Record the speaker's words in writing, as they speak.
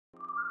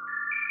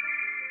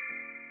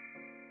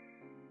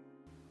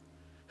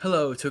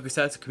Hello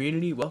Tokusatsu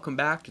community, welcome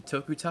back to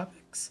Toku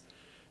Topics.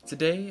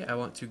 Today I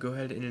want to go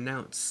ahead and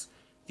announce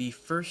the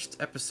first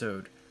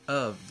episode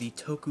of the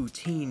Toku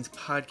Teens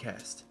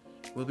Podcast.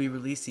 We'll be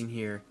releasing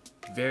here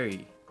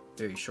very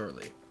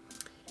shortly.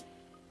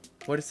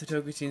 What is the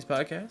Toku Teens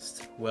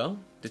Podcast? Well,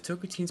 the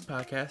Toku Teens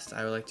Podcast,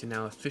 I would like to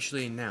now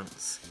officially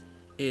announce,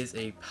 is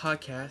a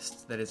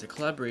podcast that is a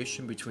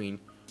collaboration between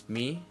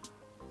me,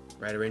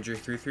 Rider Ranger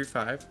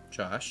 335,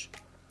 Josh,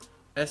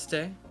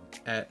 Este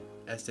at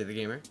Este the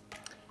Gamer,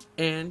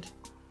 and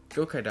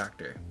Gokai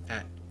Doctor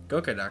at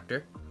Gokai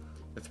Doctor.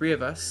 The three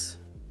of us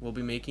will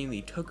be making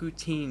the Toku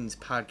Teens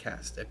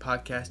Podcast, a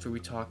podcast where we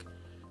talk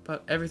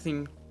about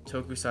everything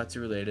Tokusatsu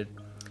related.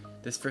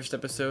 This first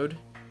episode,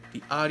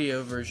 the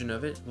audio version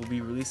of it, will be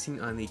releasing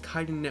on the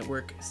Kaiden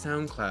Network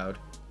SoundCloud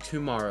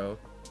tomorrow,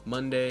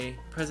 Monday,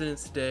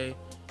 President's Day.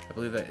 I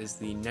believe that is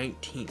the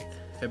 19th,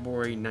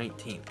 February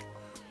 19th.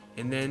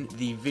 And then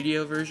the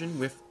video version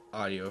with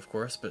audio, of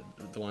course, but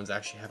the ones that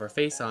actually have our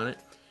face on it,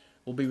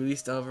 will be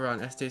released over on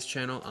Este's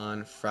channel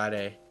on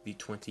Friday the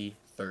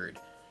 23rd.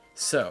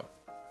 So,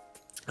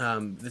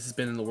 this has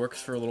been in the works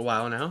for a little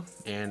while now,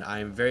 and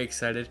I'm very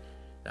excited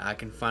that I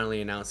can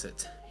finally announce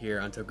it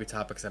here on Toku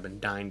Topics. I've been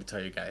dying to tell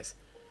you guys.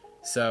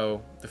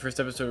 So, the first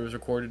episode was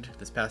recorded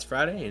this past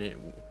Friday,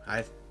 and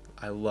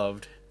I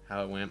loved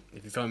how it went.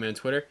 If you follow me on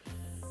Twitter,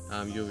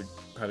 you would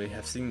probably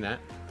have seen that.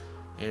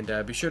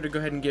 And be sure to go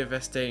ahead and give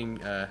Este and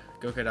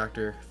Gokai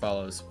Doctor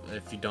follows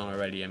if you don't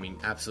already. I mean,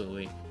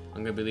 absolutely.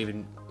 I'm going to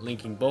be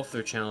linking both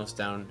their channels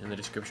down in the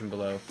description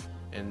below,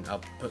 and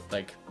I'll put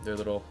like their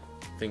little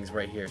things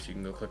right here so you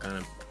can go click on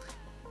them.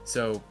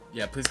 So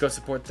yeah, please go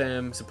support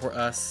them, support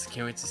us.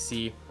 Can't wait to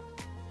see,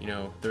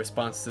 the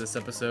response to this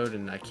episode,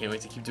 and I can't wait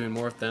to keep doing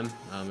more with them.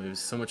 It was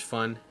so much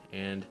fun,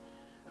 and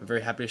I'm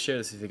very happy to share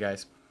this with you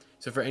guys.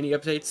 So for any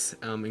updates,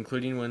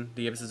 including when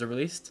the episodes are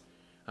released,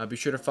 be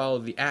sure to follow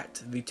the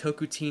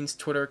Toku Teens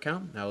Twitter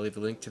account. I will leave a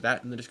link to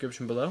that in the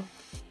description below.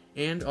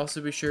 And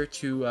also be sure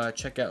to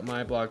check out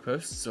my blog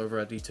posts over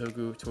at the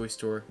Toku Toy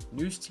Store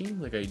news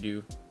team, like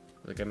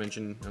I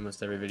mentioned in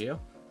almost every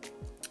video.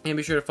 And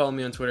be sure to follow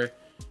me on Twitter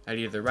at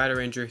either Rider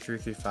Ranger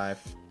 335,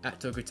 at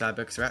Toku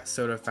Topics, or at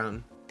Soda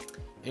Fountain.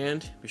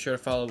 And be sure to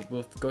follow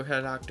both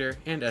Gokai Doctor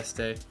and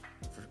Este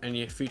for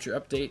any future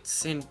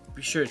updates, and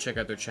be sure to check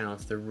out their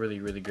channels. They're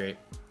really great.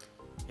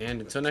 And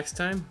until next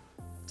time,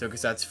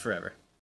 Tokusatsu forever.